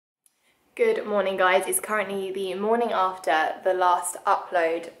Good morning guys, it's currently the morning after the last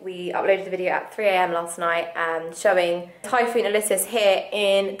upload. We uploaded the video at 3 AM last night showing Typhoon Ulysses here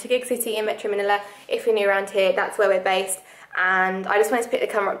in Taguig City in Metro Manila. If you're new around here, that's where we're based. And I just wanted to pick the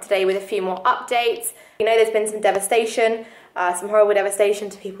camera up today with a few more updates. You know, there's been some devastation, some horrible devastation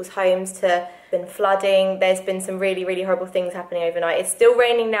to people's homes, to been flooding. There's been some really horrible things happening overnight. It's still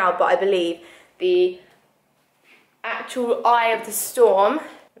raining now, but I believe the actual eye of the storm,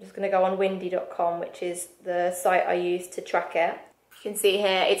 I'm just going to go on windy.com, which is the site I use to track it. You can see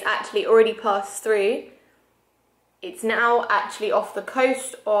here, it's actually already passed through. It's now actually off the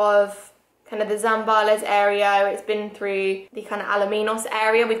coast of kind of the Zambales area. It's been through the kind of Alaminos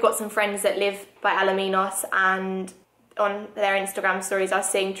area. We've got some friends that live by Alaminos, and on their Instagram stories I was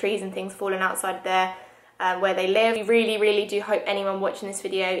seeing trees and things falling outside there where they live. We really do hope anyone watching this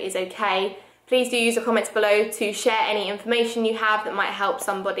video is okay. Please do use the comments below to share any information you have that might help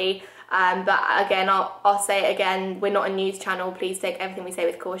somebody. But again, I'll say it again, we're not a news channel. Please take everything we say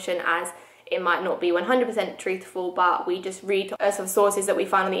with caution, as it might not be 100% truthful, but we just read some sources that we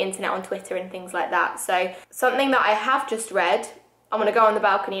find on the internet, on Twitter and things like that. So something that I have just read, I'm going to go on the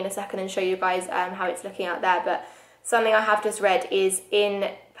balcony in a second and show you guys how it's looking out there, but something I have just read is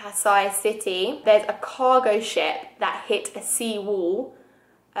in Pasay City, there's a cargo ship that hit a seawall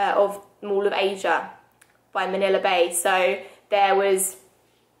of Mall of Asia by Manila Bay. So there was,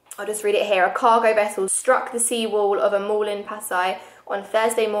 I'll just read it here, a cargo vessel struck the seawall of a mall in Pasay on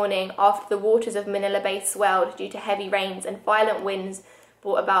Thursday morning after the waters of Manila Bay swelled due to heavy rains and violent winds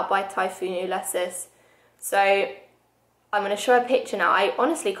brought about by Typhoon Ulysses. So I'm going to show a picture now. I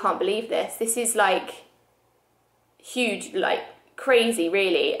honestly can't believe this. This is like huge, like crazy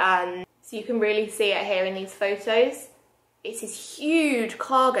really. And so you can really see it here in these photos. It's this huge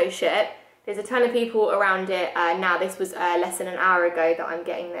cargo ship. There's a ton of people around it now. This was less than an hour ago that I'm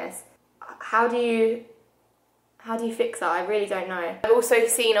getting this. How do you fix that? I really don't know. I've also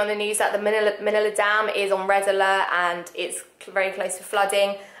seen on the news that the Manila Dam is on red alert and it's very close to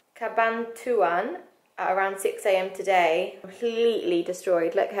flooding. Cabanatuan at around 6 AM today, completely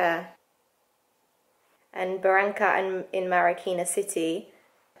destroyed. Look here. And Barangka in Marikina City,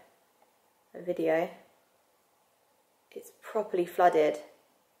 a video. It's properly flooded.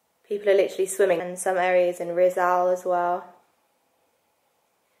 People are literally swimming, and some areas in Rizal as well.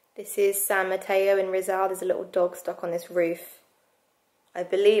 This is San Mateo in Rizal. There's a little dog stuck on this roof. I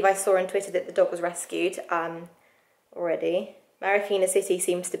believe I saw on Twitter that the dog was rescued already. Marikina City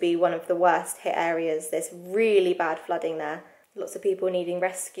seems to be one of the worst hit areas. There's really bad flooding there. Lots of people needing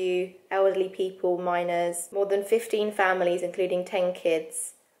rescue, elderly people, minors. More than 15 families, including 10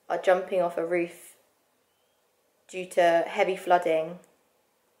 kids, are jumping off a roof due to heavy flooding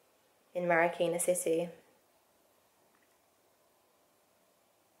in Marikina City.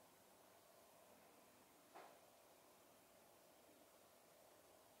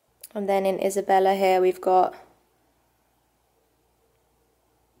 And then in Isabela here we've got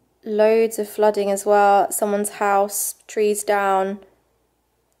loads of flooding as well. Someone's house, trees down.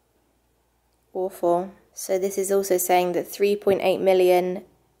 Awful. So this is also saying that 3.8 million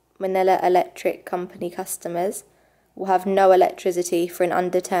Manila Electric Company customers will have no electricity for an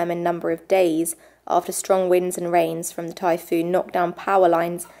undetermined number of days after strong winds and rains from the typhoon knocked down power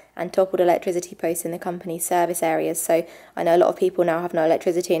lines and toppled electricity posts in the company's service areas. So I know a lot of people now have no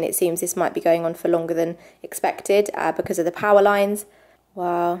electricity, and it seems this might be going on for longer than expected because of the power lines.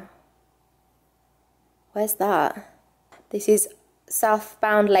 Wow. Where's that? This is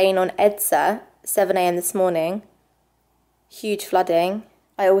southbound lane on EDSA, 7 AM this morning. Huge flooding.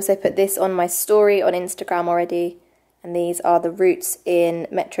 I also put this on my story on Instagram already. And these are the routes in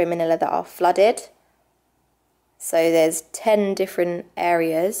Metro Manila that are flooded. So there's 10 different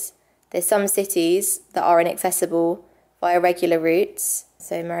areas. There's some cities that are inaccessible via regular routes.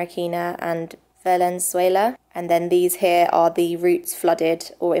 So Marikina and Valenzuela. And then these here are the routes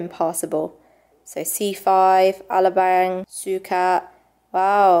flooded or impassable. So C5, Alabang, Sucat.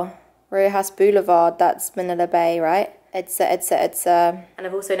 Wow, Rojas Boulevard, that's Manila Bay, right? EDSA. And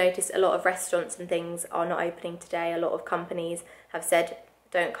I've also noticed a lot of restaurants and things are not opening today. A lot of companies have said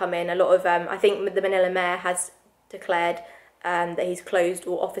don't come in. A lot of, I think the Manila Mayor has declared that he's closed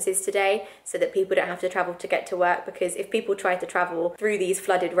all offices today so that people don't have to travel to get to work, because if people try to travel through these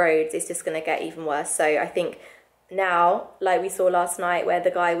flooded roads, it's just going to get even worse. So I think now, like we saw last night where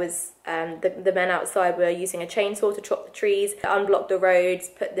the guy was, the men outside were using a chainsaw to chop the trees, unblock the roads,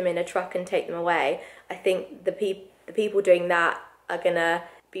 put them in a truck and take them away. I think the people doing that are gonna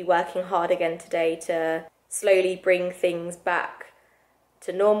be working hard again today to slowly bring things back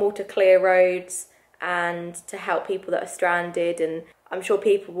to normal, to clear roads and to help people that are stranded. And I'm sure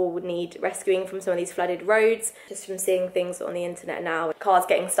people will need rescuing from some of these flooded roads, just from seeing things on the internet now, cars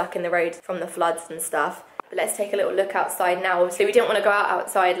getting stuck in the road from the floods and stuff. But let's take a little look outside now. So we didn't want to go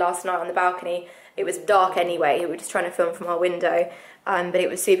outside last night on the balcony. It was dark anyway, we were just trying to film from our window, but it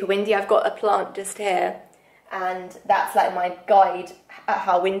was super windy. I've got a plant just here, and that's like my guide at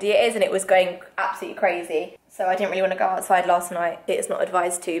how windy it is, and it was going absolutely crazy. So I didn't really want to go outside last night. It is not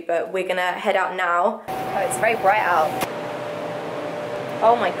advised to, but we're gonna head out now. Oh, it's very bright out.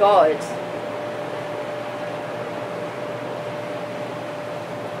 Oh my God.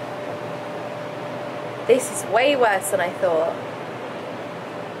 This is way worse than I thought.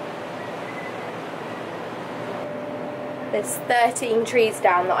 There's 13 trees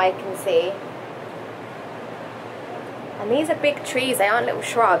down that I can see. And these are big trees, they aren't little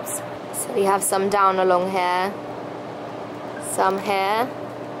shrubs. So we have some down along here. Some here.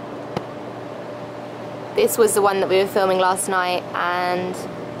 This was the one that we were filming last night, and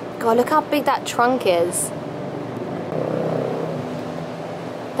God, look how big that trunk is.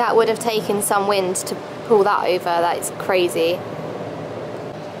 That would have taken some wind to pull that over, that is crazy.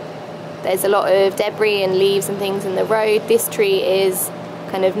 There's a lot of debris and leaves and things in the road. This tree is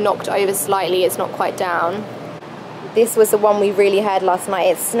kind of knocked over slightly, it's not quite down. This was the one we really heard last night.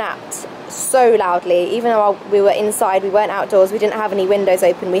 It snapped so loudly. Even though we were inside, we weren't outdoors, we didn't have any windows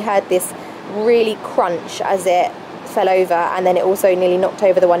open, we heard this really crunch as it fell over, and then it also nearly knocked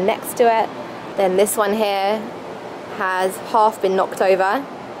over the one next to it. Then this one here has half been knocked over.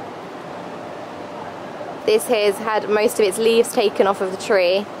 This here's had most of its leaves taken off of the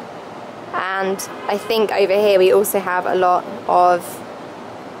tree. And I think over here we also have a lot of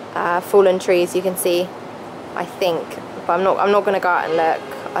fallen trees, you can see, I think. But I'm not going to go out and look.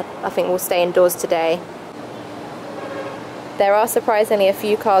 I think we'll stay indoors today. There are surprisingly a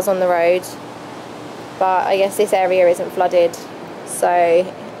few cars on the road, but I guess this area isn't flooded,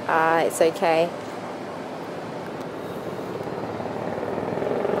 so it's okay.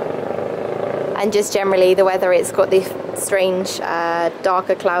 And just generally the weather, it's got these strange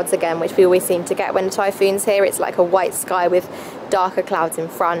darker clouds again, which we always seem to get when typhoon's here. It's like a white sky with darker clouds in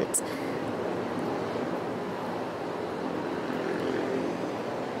front.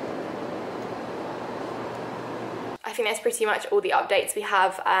 I think that's pretty much all the updates we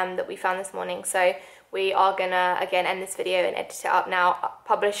have that we found this morning. So we are gonna again end this video and edit it up now,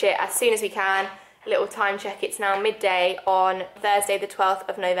 publish it as soon as we can. A little time check, it's now midday on Thursday the 12th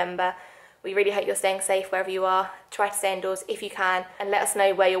of November. We really hope you're staying safe wherever you are. Try to stay indoors if you can, and let us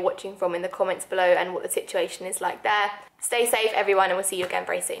know where you're watching from in the comments below and what the situation is like there. Stay safe everyone, and we'll see you again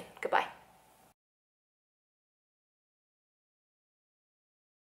very soon. Goodbye.